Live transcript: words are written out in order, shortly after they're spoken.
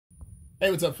Hey,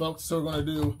 what's up, folks? So we're going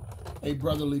to do a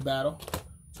brotherly battle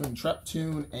between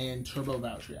Treptune and Turbo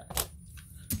Valtryek.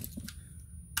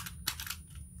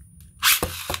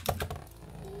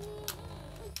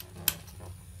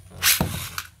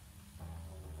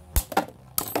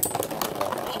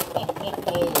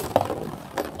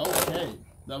 Okay,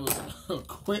 that was a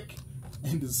quick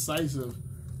and decisive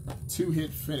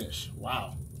two-hit finish.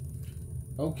 Wow.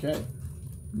 Okay,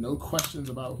 no questions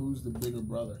about who's the bigger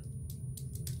brother.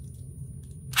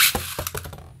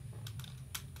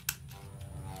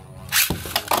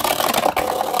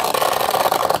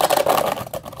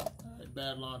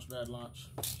 Bad launch, bad launch.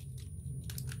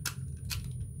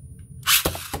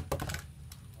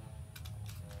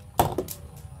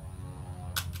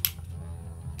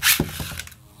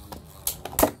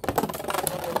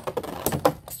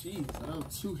 Jeez, another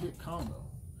two-hit combo.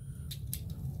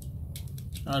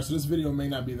 Alright, so this video may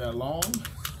not be that long.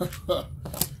 Oh,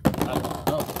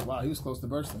 wow, he was close to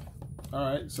bursting.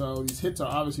 Alright, so these hits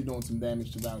are obviously doing some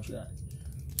damage to Valtryek,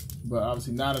 but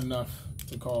obviously not enough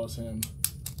to cause him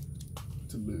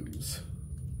to lose.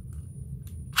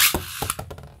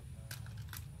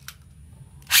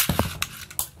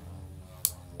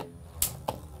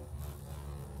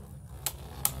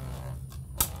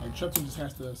 Like, Treptune just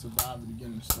has to survive the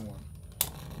beginning storm,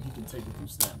 and he can take it through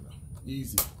stamina.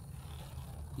 Easy.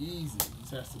 Easy. He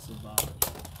just has to survive.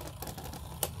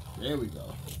 There we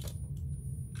go.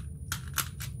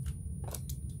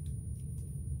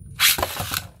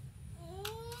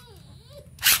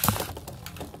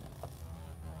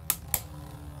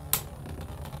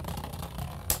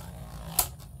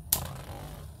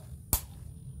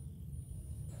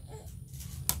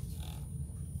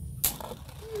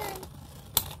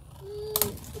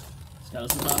 Gotta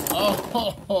survive.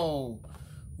 Oh,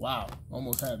 wow.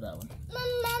 Almost had that one.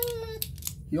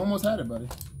 He almost had it, buddy.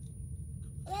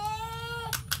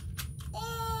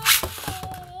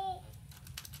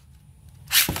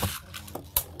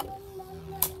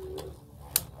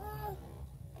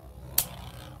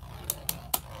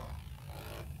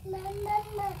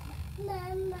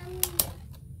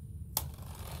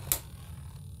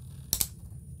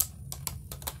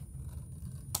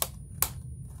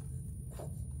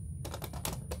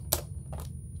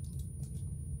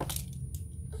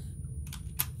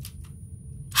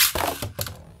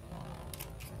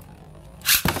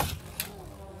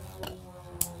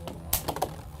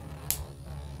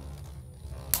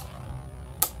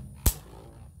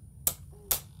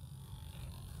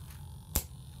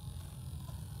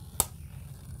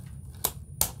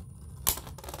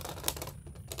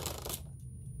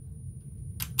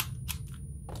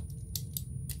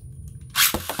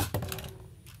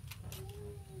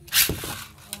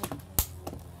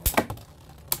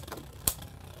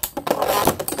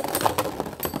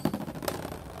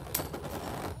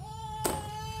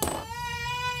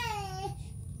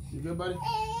 You good, buddy?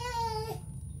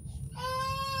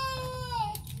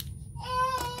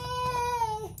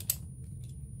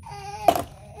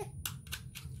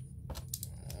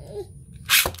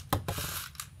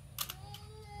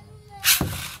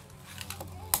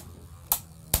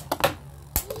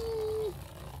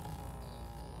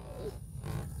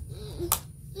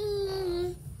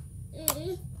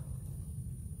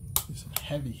 There's some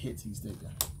heavy hits he's taking.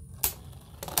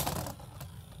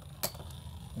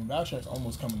 And Valtryek's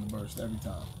almost coming to burst every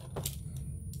time.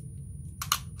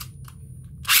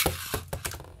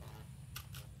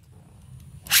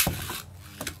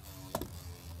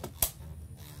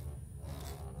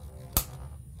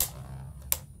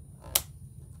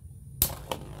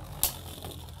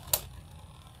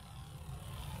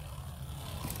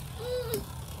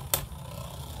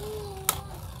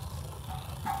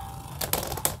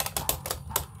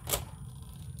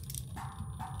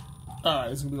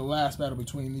 Alright, this is going to be the last battle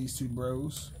between these two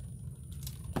bros.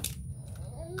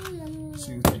 Let's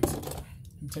see who takes it.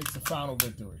 Who takes the final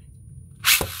victory.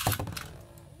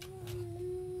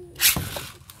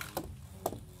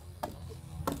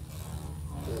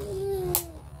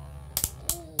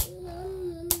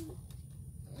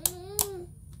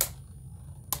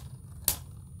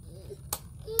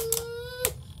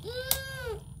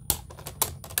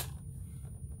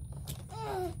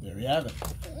 There we have it.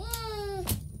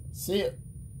 See it.